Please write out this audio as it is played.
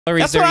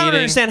That's what I don't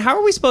understand. How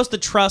are we supposed to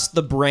trust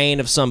the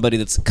brain of somebody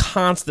that's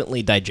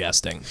constantly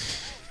digesting?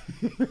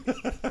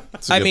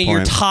 I mean,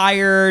 you're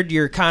tired,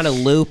 you're kind of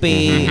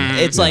loopy.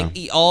 It's like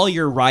all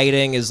your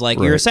writing is like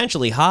you're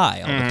essentially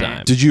high all the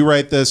time. Did you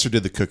write this or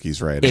did the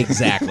cookies write it?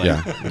 Exactly.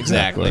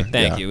 Exactly.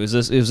 Thank you. Is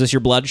this your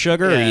blood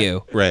sugar or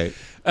you? Right.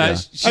 I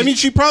mean,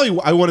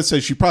 I want to say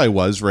she probably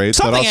was raped,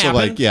 but also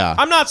happened. like,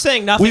 I'm not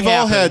saying nothing We've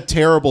all had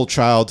terrible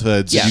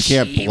childhoods. Yeah. You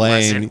can't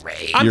blame.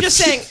 I'm just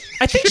saying,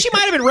 I think she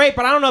might have been raped,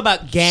 but I don't know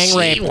about gang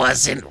rape. She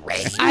wasn't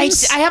raped. I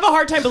have a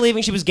hard time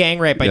believing she was gang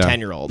raped by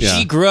 10-year-olds.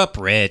 She grew up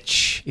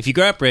rich. If you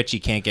grow up rich, you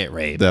can't get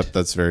raped.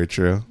 That's very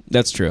true.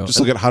 That's true. Just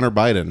look at Hunter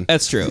Biden.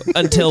 That's true.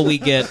 Until we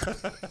get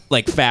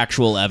like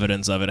factual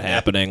evidence of it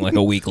happening like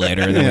a week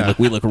later, and then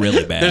we look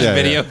really bad. There's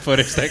video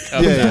footage that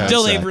comes out.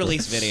 Until they've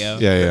released video.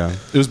 Yeah.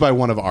 It was by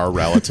one of our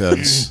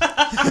relatives.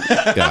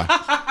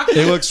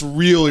 It looks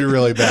really,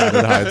 really bad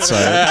in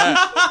hindsight.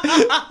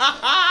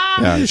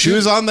 Yeah, she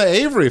was on the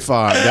Avery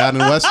farm down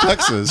in West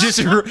Texas. Just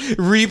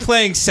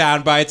replaying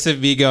sound bites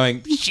of me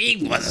going,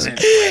 She wasn't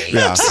raped.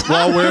 Yeah,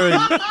 while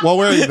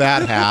wearing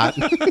that hat.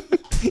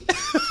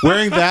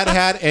 Wearing that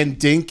hat and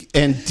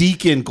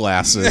deacon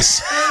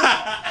glasses.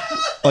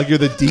 Like you're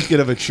the deacon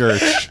of a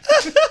church.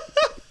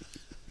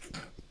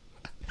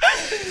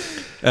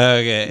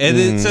 Okay, and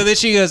then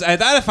she goes, I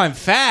thought if I'm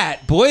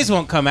fat, boys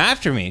won't come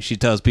after me, she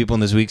tells people in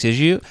this week's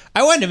issue.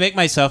 I wanted to make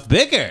myself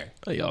bigger.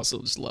 I also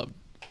just love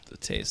the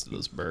taste of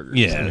those burgers.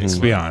 Yeah, let's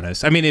be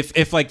honest. I mean,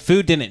 if like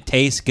food didn't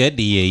taste good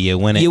to you, you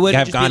wouldn't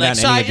have gone down any of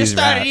these routes. I just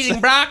started eating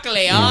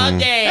broccoli all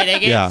day to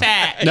get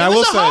fat. And now, it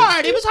was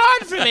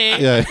hard for me.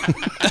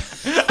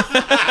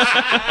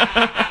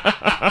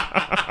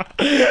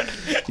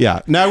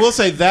 Yeah. Now I will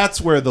say that's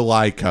where the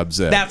lie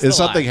comes in. If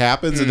something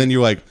happens and then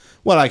you're like,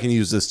 well, I can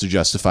use this to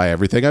justify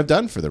everything I've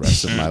done for the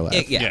rest of my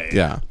life.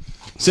 Yeah.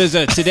 Says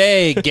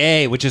today,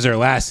 Gay, which is her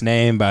last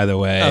name, by the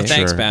way. Oh,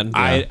 thanks, Ben.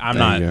 I'm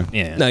not.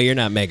 Yeah. No, you're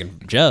not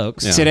making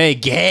jokes. Yeah. Today,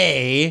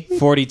 Gay,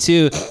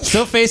 42,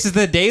 still faces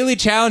the daily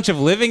challenge of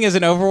living as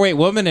an overweight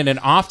woman in an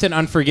often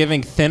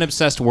unforgiving,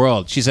 thin-obsessed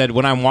world. She said,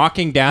 when I'm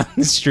walking down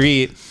the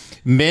street,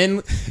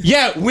 Wing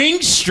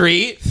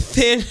Street.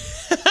 Thin.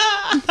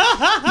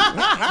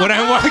 When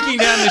I'm walking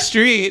down the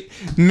street,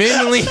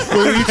 men lean.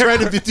 Were you trying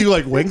to do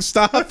like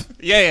Wingstop?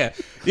 Yeah.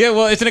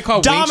 Well, isn't it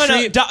called Wing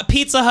Street?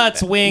 Pizza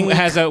Hut's Wing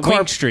has a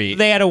Wing Street.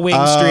 They had a Wing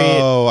Street.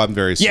 Oh, I'm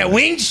very sorry. Yeah,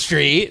 Wing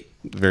Street.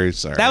 Very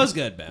sorry. That was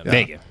good, Ben. Yeah.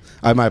 Thank you.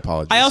 My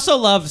apologies. I also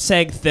love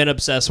saying thin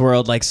obsessed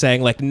world, like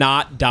saying like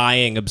not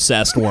dying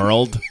obsessed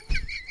world.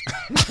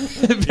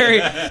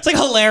 It's like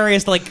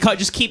hilarious to like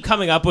just keep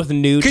coming up with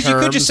new terms. Because you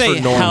could just say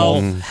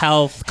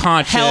health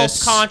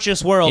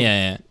conscious world.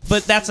 Yeah.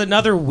 But that's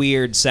another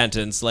weird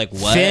sentence. Like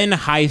what?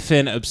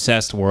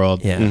 Thin-obsessed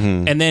world. Yeah.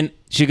 And then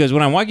she goes,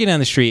 when I'm walking down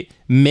the street,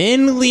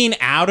 men lean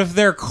out of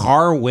their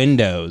car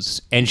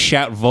windows and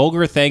shout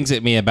vulgar things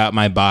at me about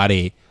my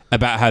body,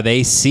 about how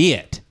they see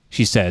it.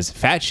 She says,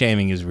 fat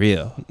shaming is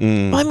real.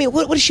 I mean,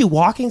 what is she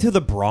walking through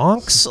the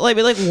Bronx? Like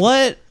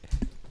what?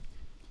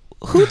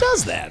 Who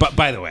does that? But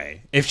by the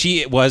way, if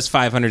she was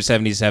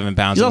 577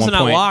 pounds she's at also one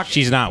not point, walking.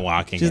 She's not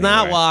walking. She's anywhere.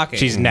 not walking.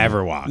 She's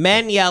never walked.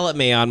 Men yell at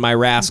me on my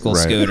rascal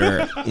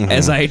scooter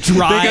as I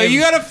drive. They go, you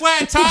got a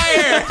flat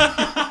tire.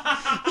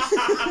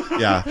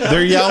 Yeah,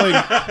 they're yelling.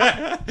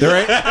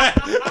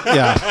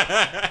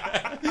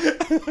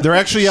 They're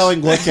actually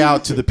yelling, look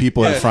out to the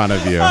people in front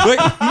of you. Like,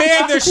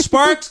 man, there's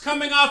sparks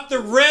coming off the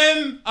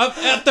rim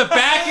at the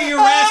back of your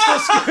rascal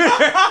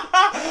scooter.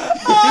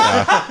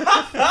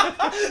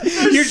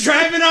 You're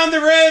driving on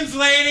the rims,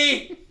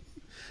 lady.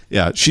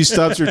 Yeah, she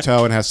stubs her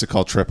toe and has to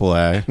call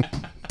AAA.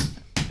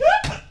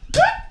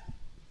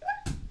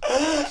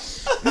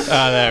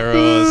 Oh, that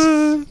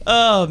rules.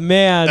 Oh,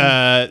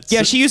 man.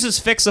 Yeah, she uses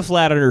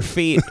Fix-A-Flat on her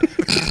feet.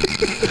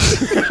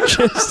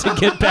 Just to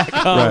get back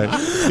home.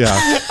 Right.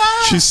 Yeah.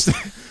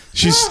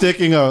 She's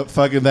sticking a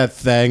fucking that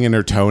thing in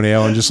her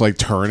toenail and just like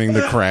turning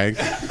the crank.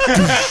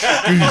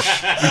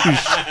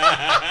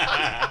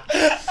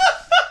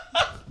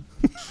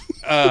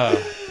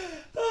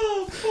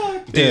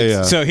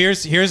 Yeah. So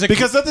here's a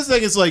because that's the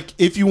thing is like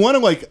if you want to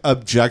like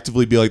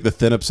objectively be like the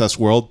thin obsessed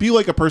world, be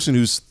like a person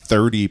who's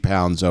 30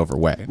 pounds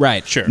overweight.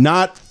 Right, sure.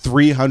 Not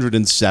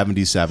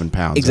 377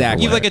 pounds.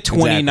 Exactly. you have like a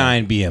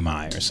 29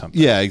 BMI or something.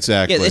 Yeah,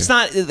 exactly. Yeah, it's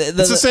not. It's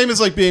the same as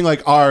like being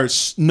like our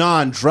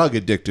non-drug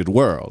addicted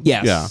world.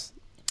 Yes. Yeah.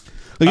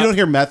 Like you don't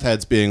hear meth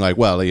heads being like,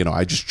 well, you know,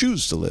 I just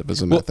choose to live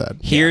as a meth head.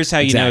 Here's how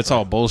you know it's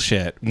all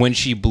bullshit. When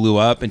she blew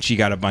up and she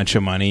got a bunch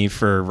of money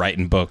for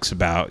writing books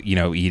about, you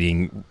know,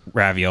 eating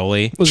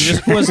ravioli. Were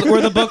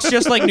the books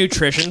just like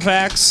nutrition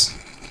facts?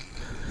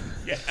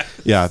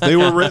 Yeah, they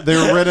were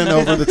written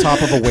over the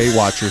top of a Weight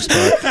Watchers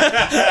book.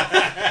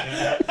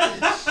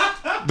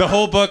 The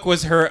whole book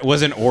was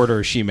an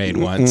order she made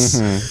once.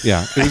 Mm-hmm.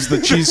 Yeah, it was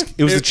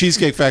the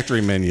Cheesecake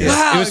Factory menu.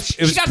 Wow,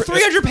 she got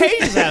 300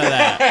 pages out of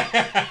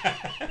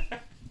that.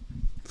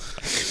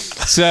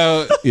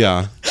 So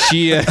yeah,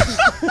 she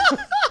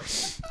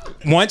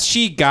once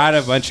she got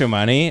a bunch of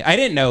money, I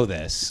didn't know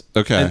this.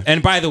 Okay.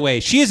 And by the way,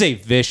 she is a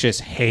vicious,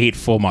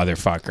 hateful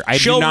motherfucker.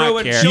 She'll do not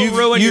ruin- care. she'll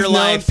ruin your You've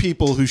known life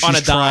people who on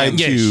she's a dime.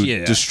 tried to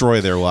Yeah.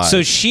 destroy their lives.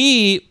 So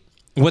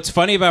what's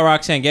funny about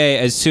Roxane Gay,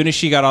 as soon as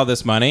she got all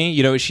this money,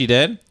 you know what she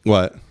did?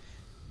 What?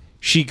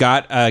 She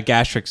got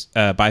gastric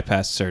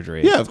bypass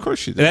surgery. Yeah, of course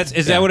she did.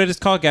 Is that what it is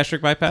called?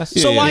 Gastric bypass?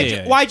 So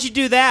Yeah. why'd you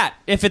do that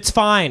if it's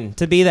fine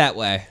to be that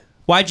way?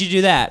 Why'd you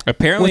do that?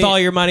 Apparently- with all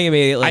your money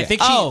immediately. I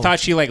think she thought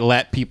she like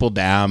let people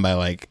down by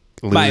like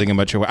losing a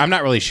bunch of weight. I'm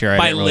not really sure. I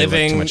by didn't really look too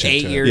living much 8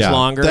 into it. years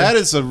longer. That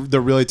is the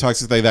really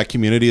toxic thing. That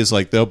community is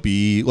like, they'll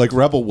be like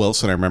Rebel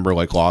Wilson. I remember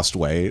like lost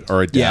weight,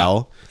 or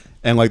Adele.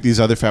 And like these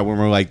other fat women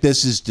were like,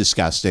 this is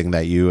disgusting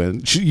that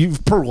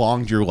you've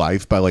prolonged your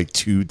life by like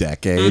 2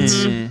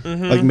 decades.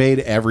 Like made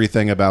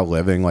everything about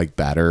living like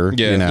better.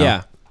 Yeah. You know?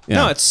 Yeah. Yeah.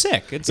 No, it's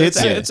sick. It's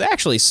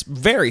actually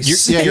very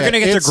sick. You're gonna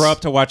get to it's- grow up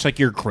to watch like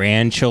your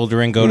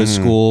grandchildren go to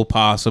school,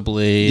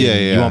 possibly. Yeah,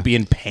 yeah. You won't be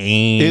in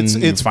pain.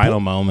 It's final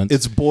moments.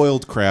 It's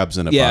boiled crabs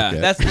in a Yeah,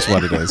 bucket. that's- That's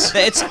what it is.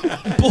 It's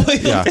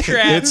boiled Yeah. crabs.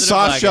 It's in a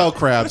soft bucket. shell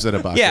crabs in a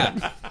bucket.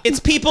 Yeah, it's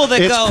people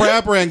that It's go.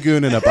 crab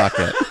rangoon in a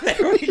bucket.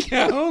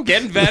 Oh,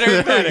 getting better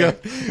and better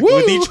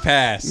with each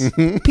pass.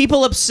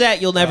 People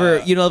upset. You'll never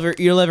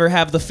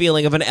have the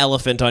feeling of an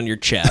elephant on your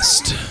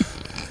chest.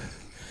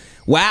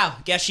 Wow,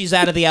 guess she's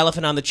out of the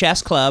elephant on the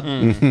chest club.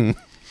 Ooh,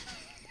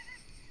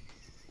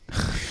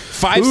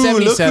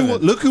 577.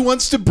 look who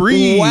wants to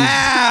breathe.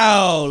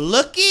 Wow,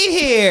 looky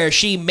here.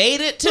 She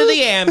made it to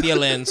the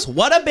ambulance.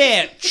 What a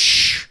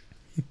bitch.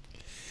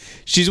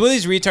 She's one of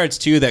these retards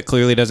too that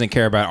clearly doesn't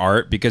care about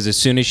art, because as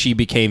soon as she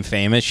became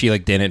famous, she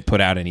like didn't put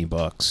out any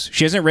books.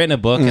 She hasn't written a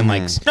book in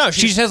like No,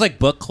 she just has like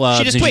book clubs.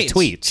 She just and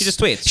tweets. She She just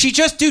tweets. She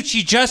just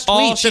tweets.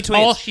 All she That's tweets.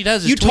 all she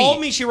does is You tweet.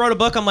 told me she wrote a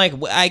book. I'm like,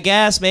 I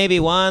guess maybe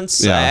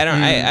once. Yeah.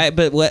 I don't.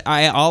 But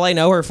all I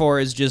know her for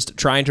is just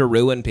trying to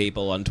ruin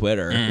people on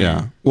Twitter.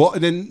 Yeah. Well,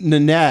 and then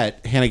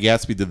Nanette, Hannah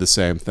Gatsby did the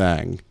same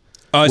thing.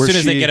 Oh, as where soon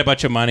as they she- get a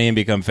bunch of money and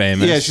become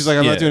famous. Yeah, she's like,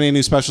 I'm not doing any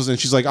new specials, and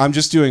she's like, I'm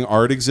just doing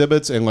art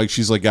exhibits, and like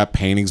she's like got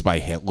paintings by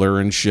Hitler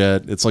and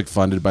shit. It's like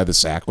funded by the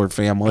Sackler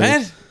family.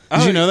 What?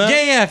 Did you know that?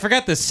 Yeah, I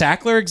forgot the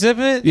Sackler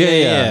exhibit.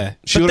 Yeah.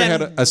 She But would have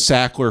then- had a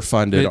Sackler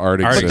funded art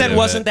But exhibit. But then Yeah.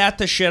 wasn't that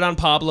the shit on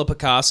Pablo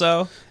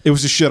Picasso? It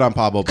was a shit on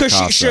Pablo Because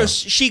Picasso.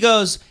 she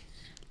goes,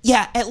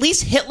 yeah, at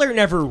least Hitler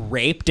never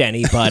raped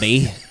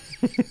anybody.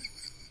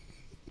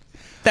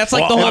 That's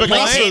like the whole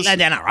Picasso's- point. They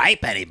didn't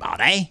rape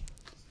anybody.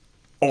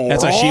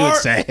 That's what she would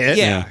say.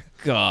 Yeah.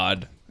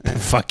 God.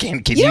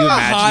 Fucking. Can You you know how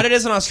imagine? hot it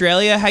is in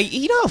Australia?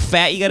 You know how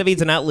fat you got to be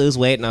to not lose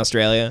weight in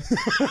Australia?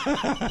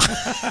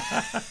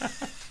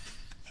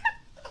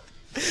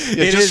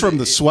 Just from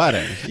the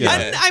sweating.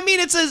 Yeah. I mean,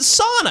 it's a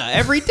sauna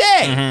every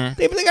day.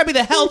 They got to be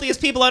the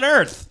healthiest people on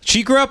earth.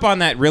 She grew up on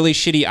that really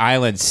shitty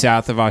island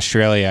south of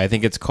Australia. I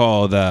think it's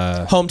called.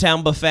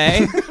 Hometown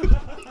buffet.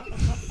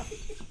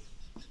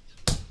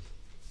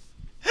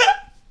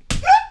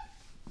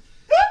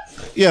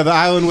 Yeah, the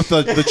island with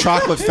the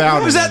chocolate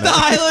fountain. Was that in the it.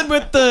 island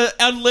with the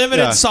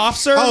unlimited Yeah. soft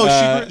serve?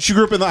 Oh, she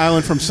grew up in the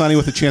island from Sunny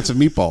with a Chance of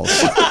Meatballs.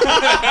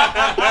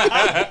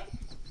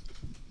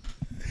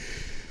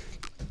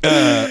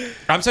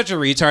 I'm such a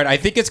retard. I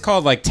think it's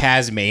called like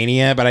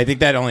Tasmania, but I think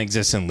that only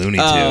exists in Looney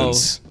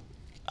Tunes.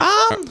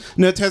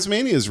 No,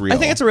 Tasmania is real. I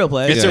think it's a real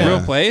place. It's Yeah. a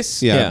real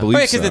place. Yeah, I Yeah. believe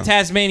Because so. the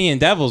Tasmanian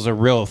Devil's a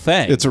real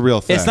thing. It's a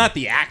real thing. It's not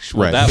the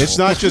actual Right. devil. It's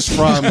not just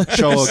from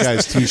Cholo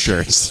Guy's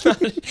t-shirts.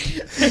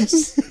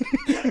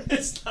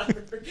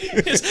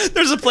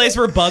 There's a place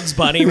where Bugs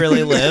Bunny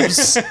really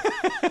lives.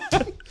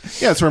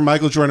 Yeah, it's where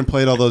Michael Jordan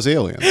played all those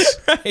aliens.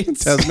 Right.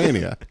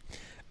 Tasmania.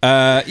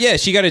 Yeah,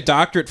 she got a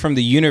doctorate from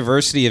the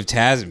University of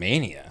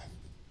Tasmania.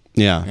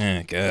 Yeah.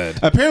 Yeah, good.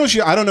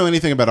 Apparently, I don't know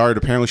anything about art.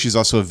 Apparently, she's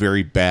also a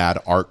very bad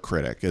art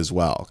critic as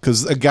well.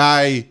 Because a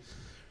guy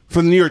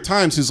from the New York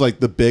Times, who's like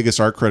the biggest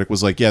art critic,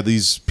 was like, yeah,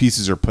 these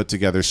pieces are put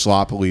together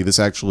sloppily. This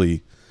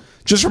actually,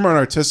 just from an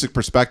artistic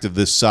perspective,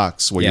 this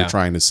sucks what Yeah. you're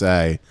trying to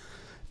say.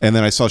 And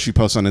then I saw she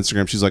post on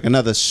Instagram. She's like,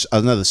 another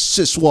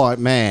cis white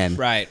man,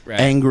 Right.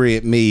 angry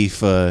at me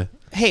for.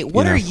 Hey,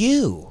 what know. are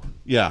you?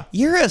 Yeah.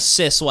 You're a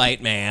cis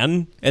white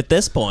man at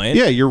this point.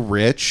 Yeah, you're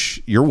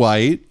rich. You're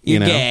white. You're you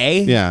know?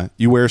 gay. Yeah,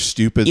 you wear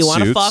stupid You suits.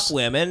 want to fuck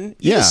women?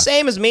 You're Yeah. the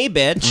same as me,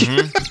 bitch.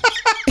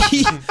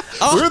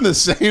 We're in the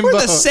same We're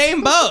boat. the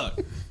same boat.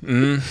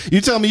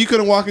 You tell me you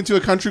couldn't walk into a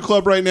country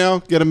club right now,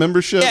 get a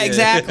membership? Yeah,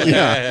 exactly.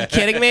 Yeah. You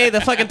kidding me? They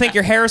fucking think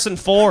you're Harrison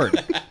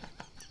Ford.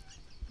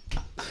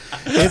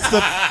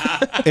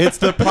 It's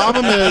the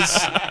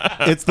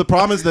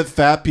problem is that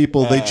fat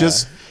people, they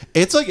just,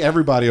 it's like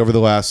everybody over the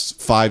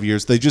last 5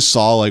 years, they just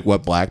saw like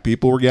what black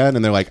people were getting,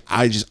 and they're like,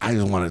 I just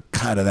want a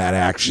cut of that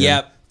action.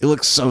 Yep. It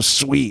looks so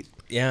sweet.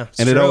 Yeah.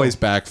 And it always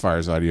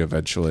backfires on you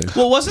eventually.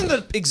 Well, wasn't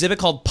the exhibit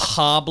called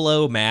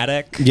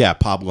Pablo-matic? Yeah,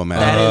 Pablo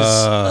That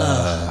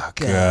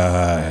Matic. is.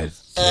 God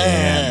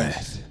damn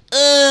it.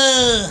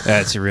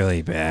 That's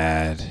really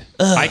bad.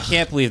 I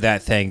can't believe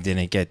that thing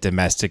didn't get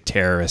domestic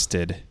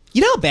terroristed.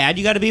 You know how bad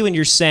you got to be when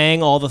you're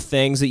saying all the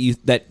things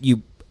that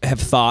you have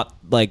thought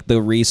like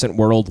the recent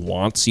world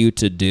wants you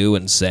to do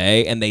and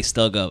say, and they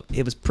still go,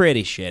 it was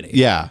pretty shitty.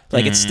 Yeah.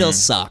 Like it still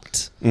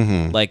sucked.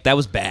 Like that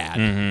was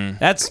bad.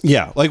 That's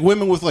like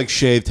women with like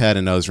shaved head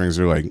and nose rings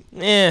are like,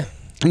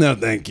 no,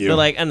 thank you. They're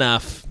like,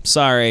 enough.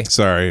 Sorry.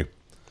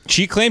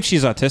 She claims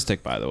she's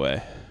autistic, by the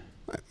way.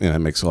 Yeah, that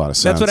makes a lot of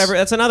sense.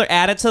 That's another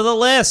add it to the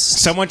list.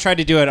 Someone tried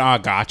to do an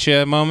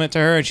gotcha moment to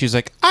her, and she's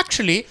like,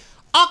 actually,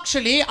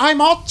 I'm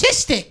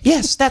autistic.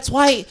 Yes, that's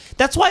why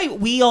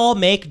we all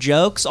make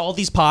jokes, all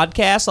these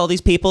podcasts, all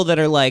these people that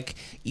are like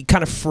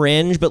kind of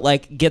fringe but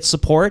like get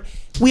support.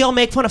 We all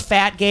make fun of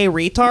fat gay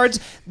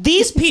retards.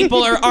 These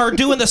people are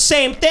doing the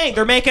same thing.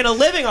 They're making a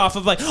living off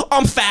of like,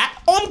 I'm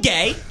fat, I'm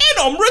gay, and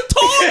I'm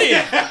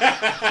retarded.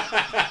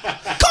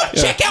 Come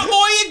check out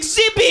my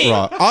exhibit.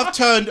 Right.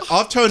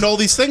 I've turned all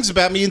these things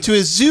about me into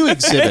a zoo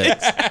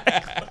exhibit.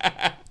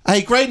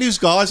 Hey, great news,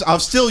 guys! I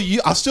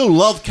still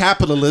love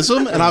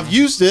capitalism, and I've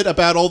used it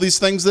about all these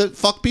things that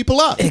fuck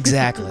people up.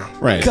 Exactly.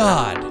 Right.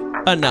 God,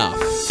 enough.